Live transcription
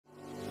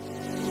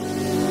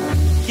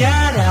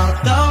get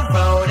out the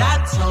road. I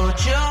told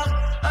you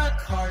a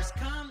car's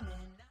coming.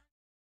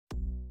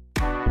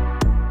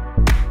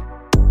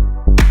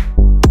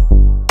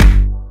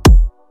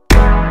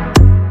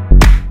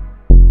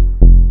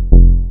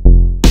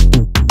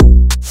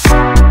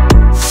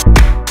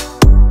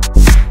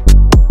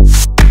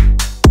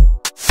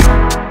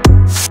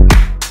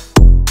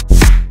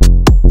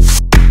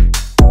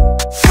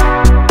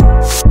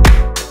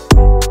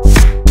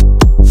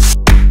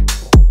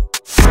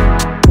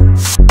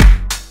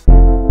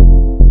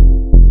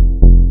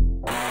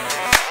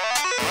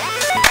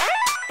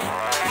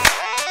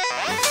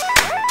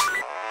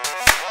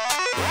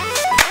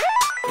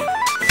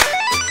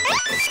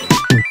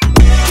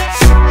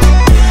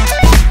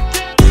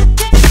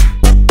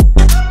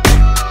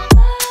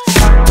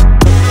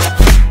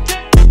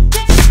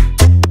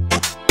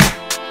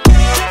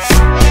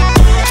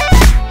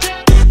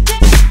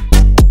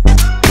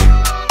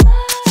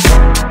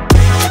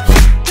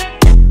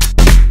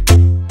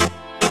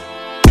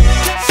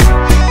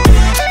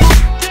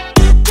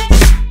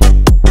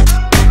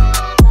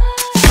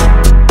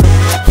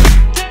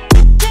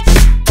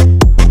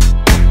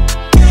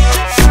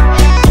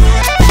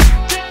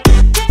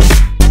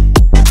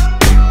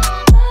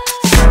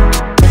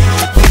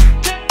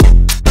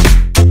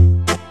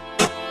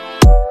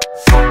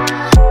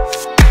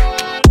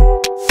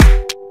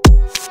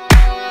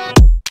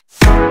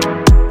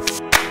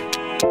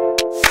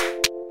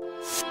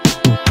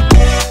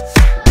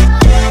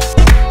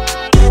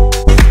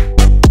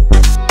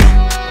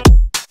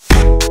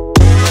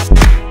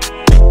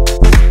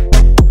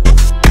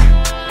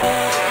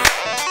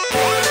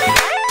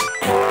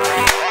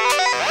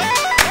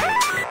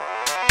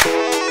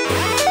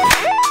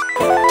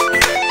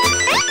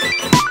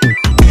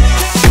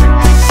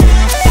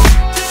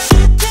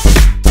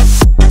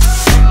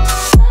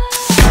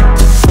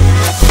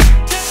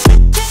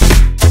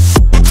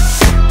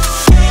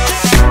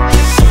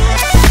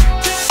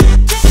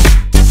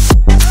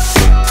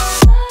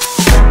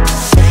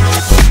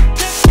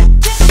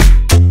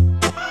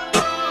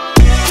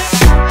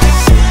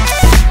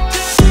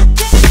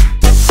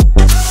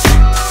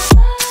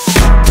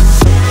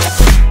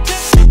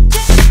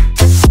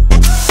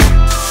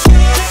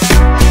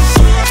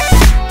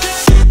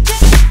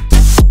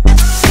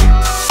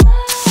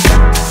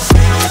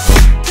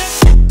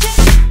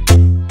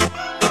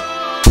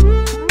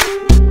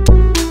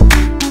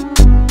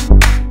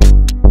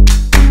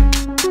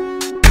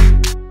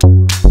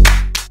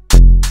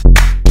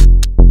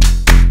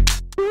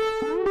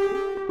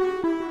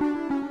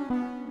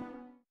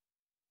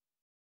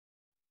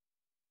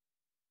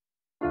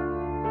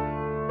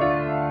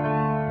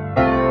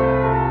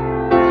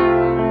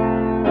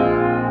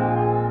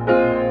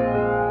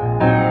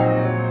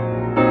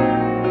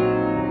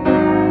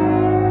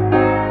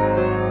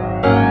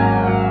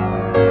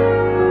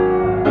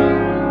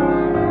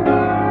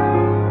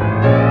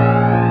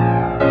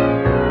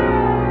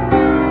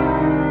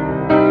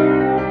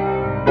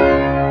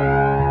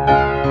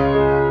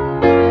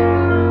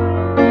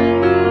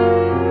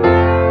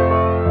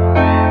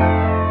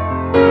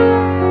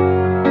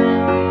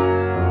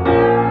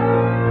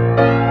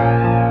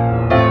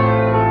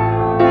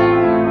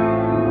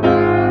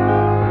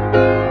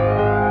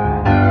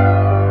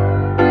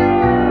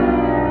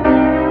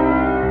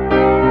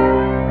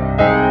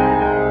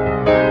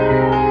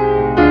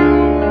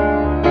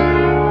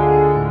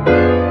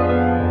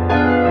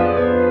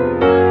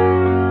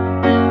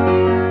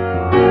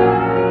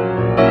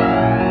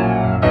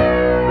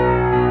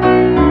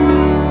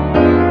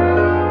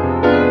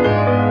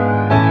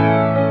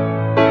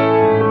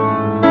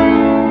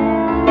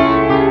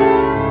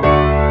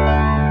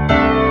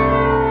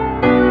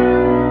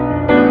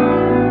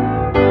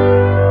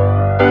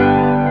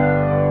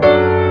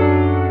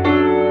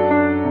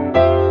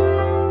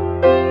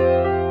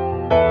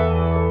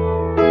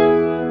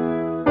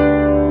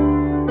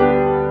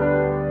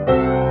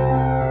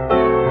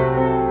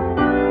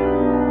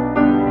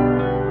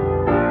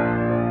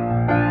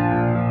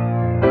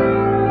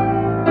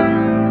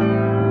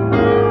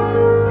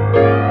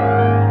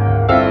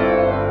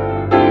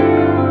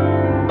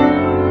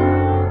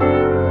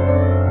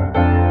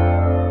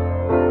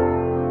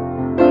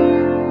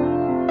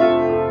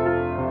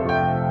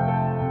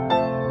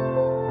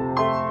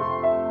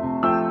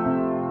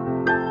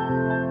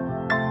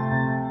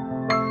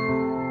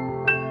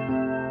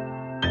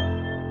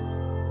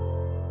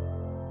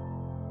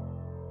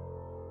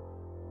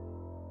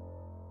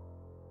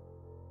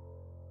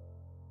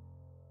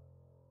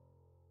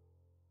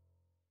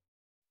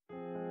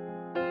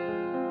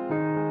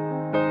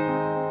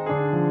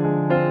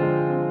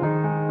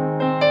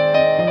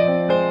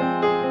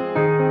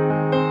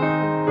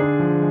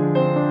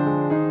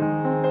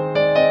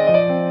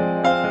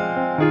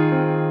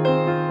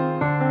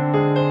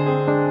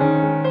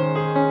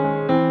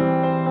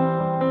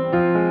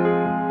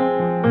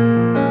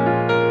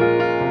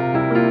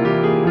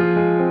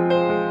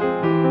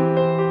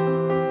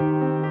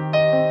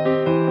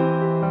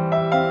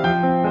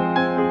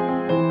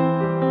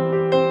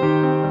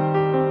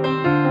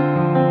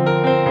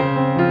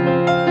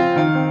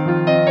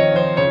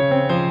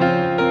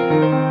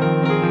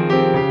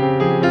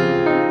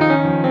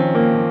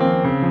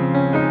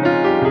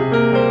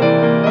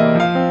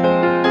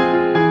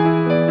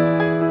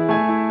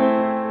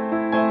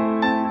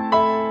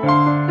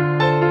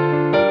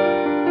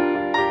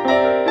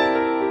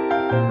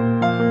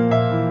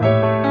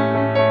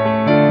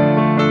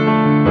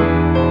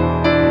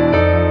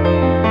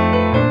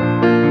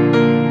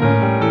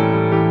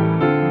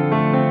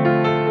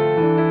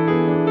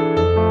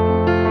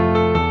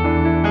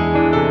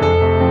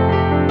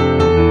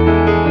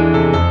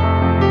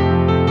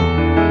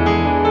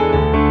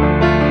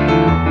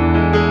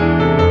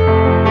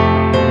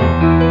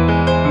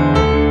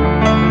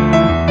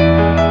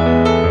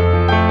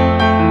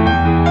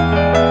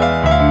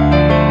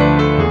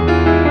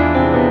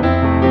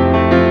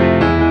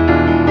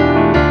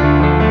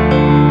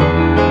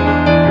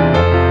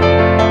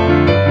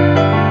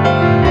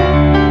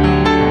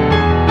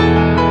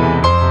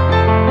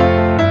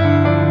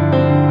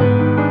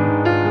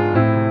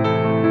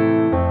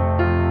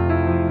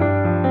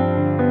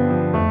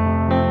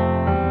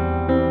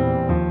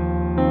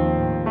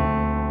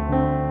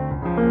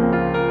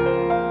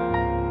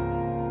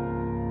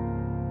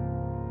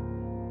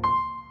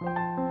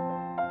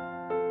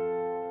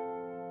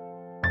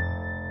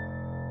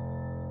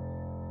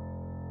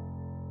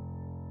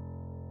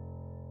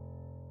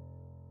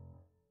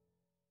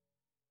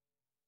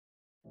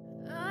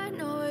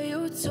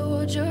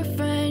 Told your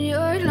friend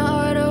you're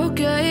not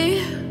okay,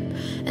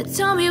 and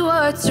tell me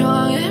what's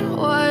wrong and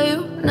why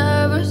you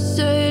never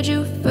said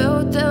you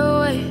felt that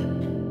way.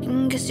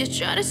 And guess you're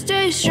trying to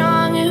stay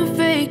strong and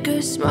fake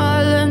a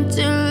smile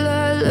until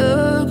I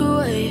look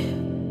away.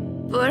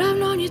 But I've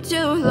known you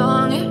too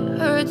long, it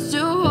hurts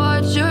to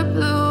watch your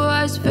blue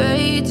eyes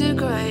fade to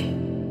gray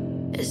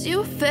as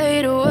you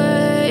fade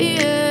away,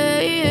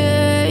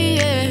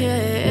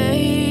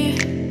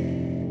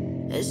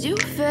 as you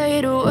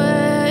fade away.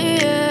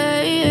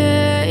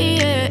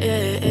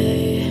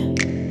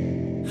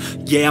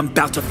 Yeah, I'm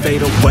about to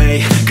fade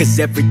away, cause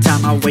every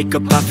time I wake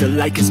up I feel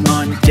like it's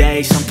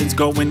Monday. Something's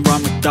going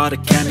wrong with all the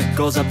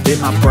chemicals up in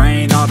my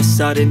brain. All of a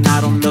sudden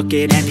I don't look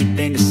at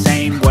anything the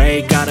same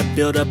way. Gotta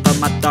build up of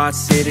my thoughts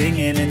sitting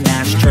in an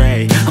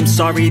ashtray. I'm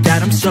sorry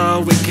that I'm so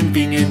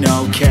inconvenient,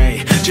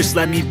 okay. Just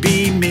let me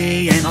be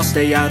me and I'll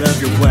stay out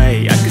of your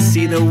way. I can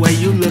see the way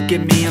you look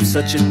at me, I'm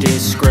such a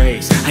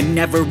disgrace. I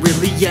never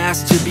really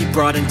asked to be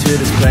brought into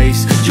this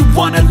place. You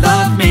wanna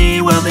love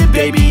me? Well then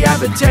baby I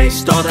have a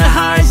taste. All the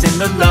highs and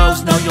the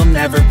lows, no you'll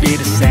never be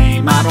the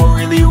same. I don't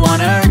really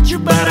wanna hurt you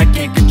but I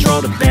can't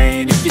control the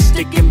pain. If you're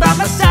sticking by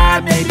my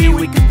side maybe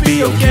we could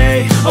be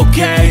okay.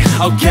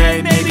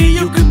 Okay, maybe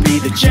you could be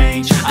the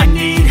change I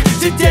need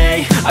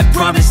today. I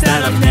promise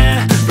that I've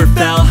never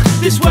felt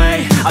this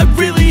way. I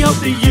really hope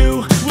that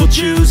you will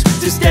choose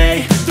to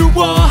stay through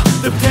all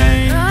the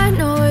pain. I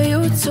know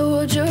you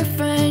told your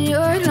friend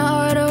you're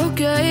not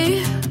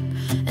okay,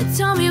 and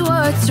tell me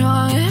what's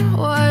wrong and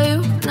why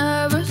you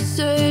never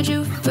said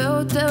you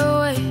felt that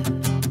way.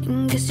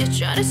 And guess you're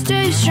trying to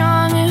stay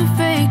strong and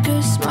fake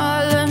a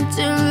smile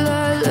until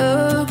I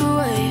look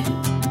away.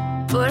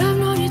 But I've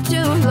known you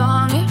too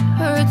long, it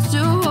hurts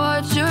to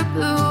watch your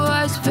blue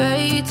eyes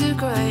fade to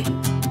gray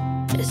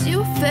as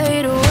you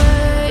fade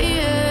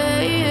away,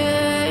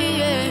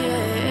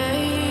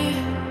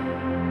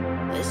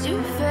 as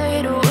you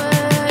fade away.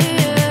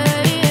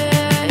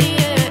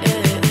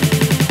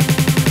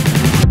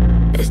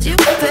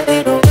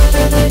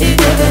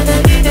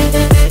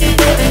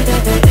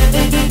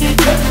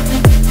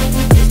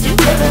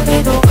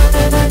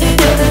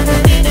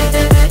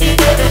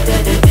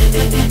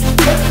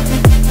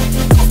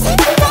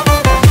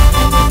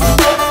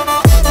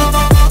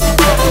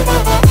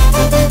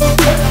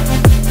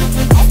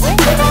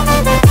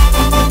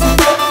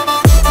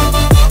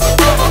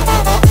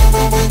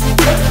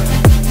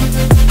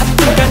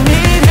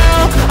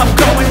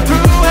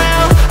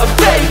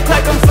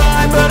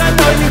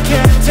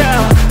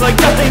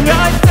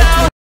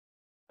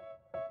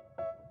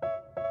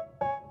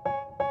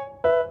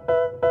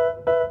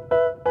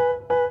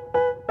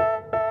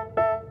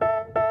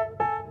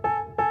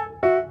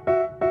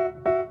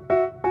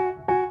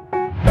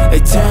 They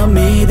tell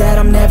me that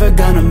I'm never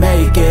gonna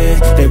make it.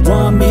 They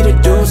want me to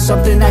do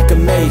something that could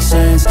make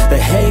sense. They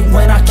hate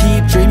when I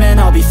keep dreaming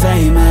I'll be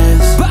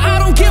famous, but I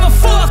don't give a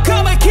fuck,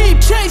 I'ma keep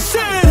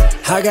chasing.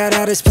 I got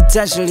all this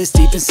potential that's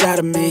deep inside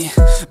of me,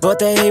 but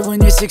they hate when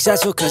you're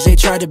successful cause they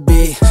try to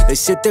be. They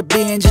sit there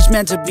being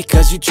judgmental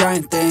because you're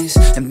trying things,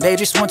 and they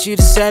just want you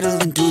to settle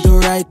and do the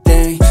right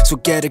thing. So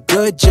get a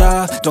good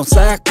job, don't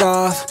slack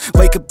off.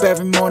 Wake up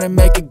every morning,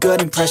 make a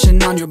good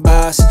impression on your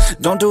boss.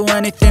 Don't do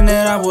anything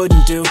that I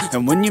wouldn't do,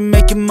 and when you're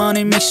making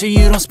money, make sure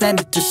you don't spend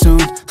it too soon.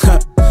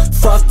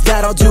 Fuck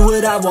that, I'll do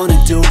what I wanna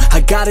do.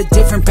 I got a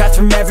different path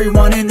from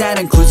everyone and that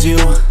includes you.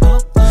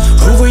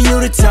 Who are you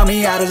to tell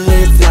me how to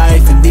live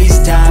life? In these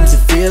times it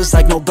feels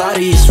like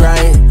nobody is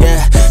right,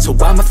 yeah. So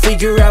I'ma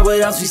figure out what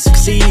else we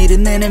succeed,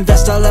 and then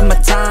invest all of my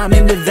time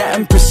into that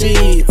and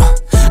proceed.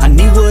 I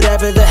need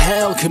whatever the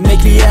hell could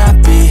make me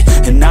happy,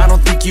 and I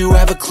don't think you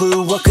have a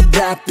clue what could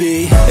that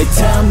be. They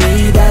tell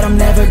me that I'm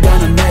never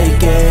gonna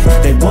make it.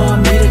 They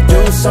want me to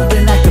do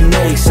something that can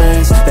make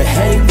sense. They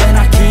hate when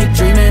I keep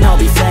dreaming I'll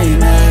be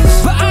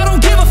famous, but I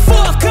don't give a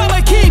fuck,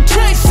 I'ma keep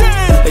chasing.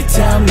 They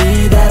tell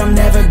me that I'm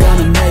never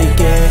gonna make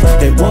it.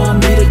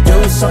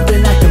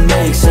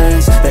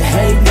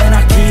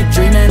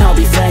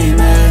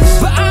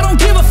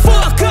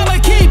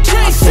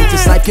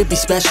 could be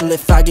special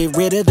if I get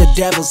rid of the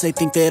devils. They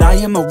think that I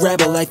am a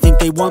rebel, I think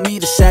they want me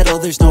to settle.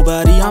 There's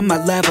nobody on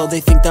my level,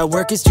 they think that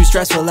work is too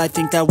stressful. I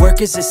think that work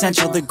is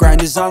essential, the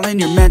grind is all in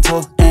your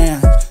mental.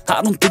 And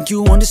I don't think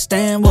you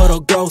understand what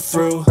I'll go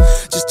through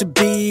just to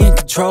be in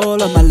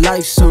control of my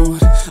life soon.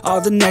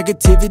 All the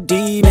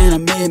negativity, man,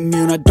 I'm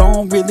immune. I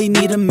don't really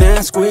need a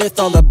mask with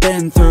all I've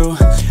been through.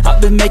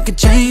 I've been making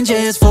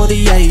changes for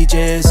the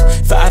ages.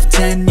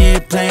 5-10 year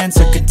plans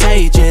are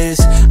contagious.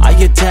 I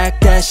attack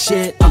that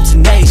shit, I'm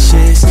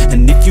tenacious.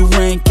 And if you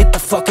ain't, get the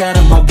fuck out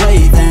of my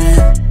way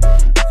then.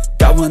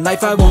 Got one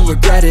life, I won't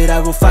regret it.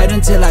 I will fight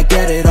until I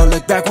get it. I'll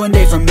look back one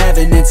day from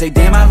heaven and say,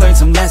 damn, I learned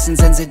some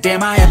lessons. And say,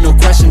 damn, I have no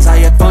questions. I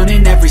had fun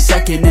in every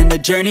second, and the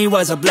journey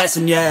was a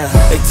blessing, yeah.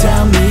 They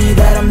tell me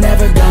that I'm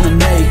never gonna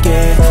make it.